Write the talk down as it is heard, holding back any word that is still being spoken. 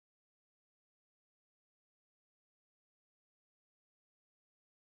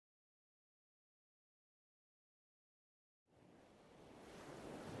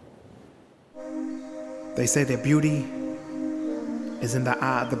They say that beauty is in the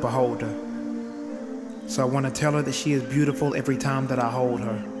eye of the beholder. So I want to tell her that she is beautiful every time that I hold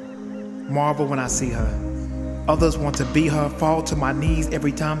her. Marvel when I see her. Others want to be her, fall to my knees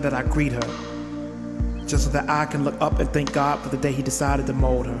every time that I greet her. Just so that I can look up and thank God for the day He decided to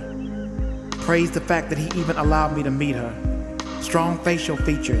mold her. Praise the fact that He even allowed me to meet her. Strong facial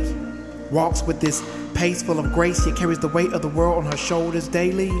features. Walks with this pace full of grace, yet carries the weight of the world on her shoulders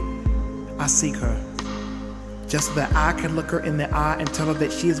daily. I seek her. Just so that I can look her in the eye and tell her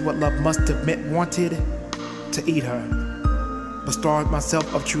that she is what love must have meant, wanted to eat her. But starved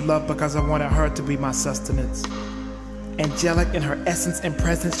myself of true love because I wanted her to be my sustenance. Angelic in her essence and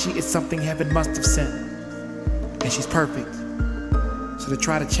presence, she is something heaven must have sent. And she's perfect. So to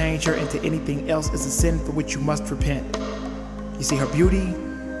try to change her into anything else is a sin for which you must repent. You see, her beauty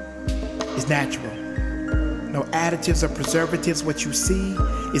is natural. No additives or preservatives. What you see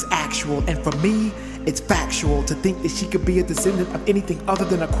is actual. And for me, it's factual. To think that she could be a descendant of anything other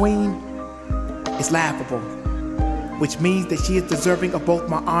than a queen is laughable. Which means that she is deserving of both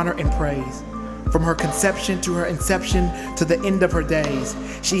my honor and praise. From her conception to her inception to the end of her days,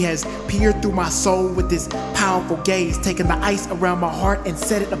 she has peered through my soul with this powerful gaze, taken the ice around my heart and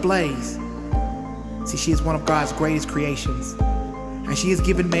set it ablaze. See, she is one of God's greatest creations. And she has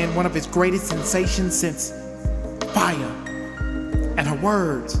given man one of his greatest sensations since fire. And her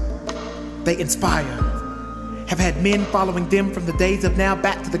words, they inspire. Have had men following them from the days of now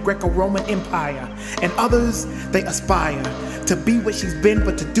back to the Greco-Roman Empire. And others, they aspire to be what she's been,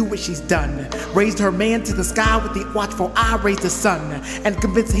 but to do what she's done. Raised her man to the sky with the watchful eye, raised the sun, and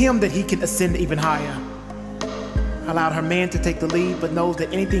convinced him that he can ascend even higher. Allowed her man to take the lead, but knows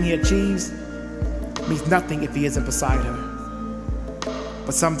that anything he achieves means nothing if he isn't beside her.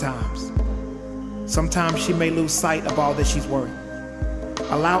 But sometimes she may lose sight of all that she's worth.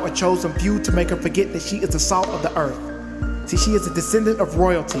 Allow a chosen few to make her forget that she is the salt of the earth. See, she is a descendant of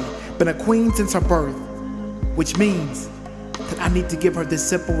royalty, been a queen since her birth, which means that I need to give her this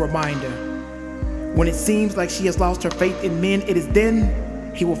simple reminder. When it seems like she has lost her faith in men, it is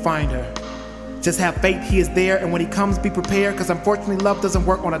then He will find her. Just have faith He is there, and when He comes, be prepared, because unfortunately love doesn't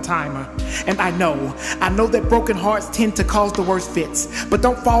work on a timer. And I know that broken hearts tend to cause the worst fits, but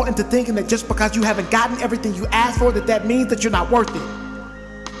don't fall into thinking that just because you haven't gotten everything you asked for, that means that you're not worth it.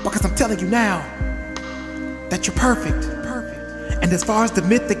 Because I'm telling you now that you're perfect. And as far as the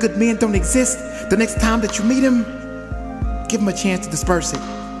myth that good men don't exist, the next time that you meet him, give him a chance to disperse it.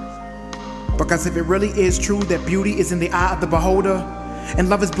 Because if it really is true that beauty is in the eye of the beholder, and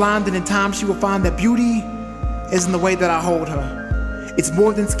love is blind, then in time she will find that beauty is in the way that I hold her. It's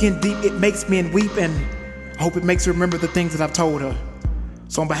more than skin deep, it makes men weep, and I hope it makes her remember the things that I've told her.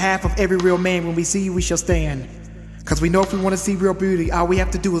 So on behalf of every real man, when we see you, we shall stand. Because we know if we want to see real beauty, all we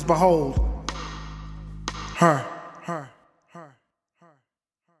have to do is behold her.